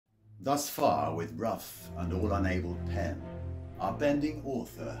Thus far, with rough and all unable pen, our bending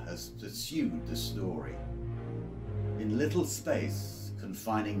author has pursued the story. In little space,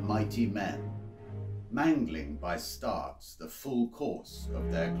 confining mighty men, mangling by starts the full course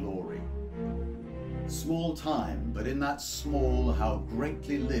of their glory. Small time, but in that small how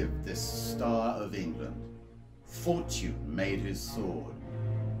greatly lived this star of England. Fortune made his sword,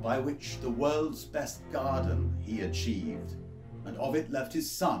 by which the world's best garden he achieved, and of it left his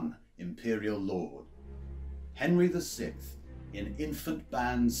son, imperial lord. Henry VI, in infant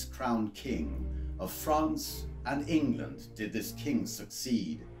bands crowned king, of France and England did this king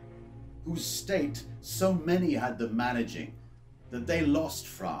succeed, whose state so many had the managing, that they lost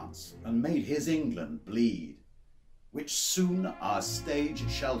France and made his England bleed, which soon our stage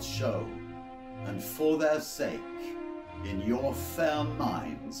shall show, and for their sake, in your fair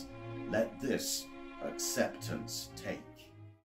minds, let this acceptance take.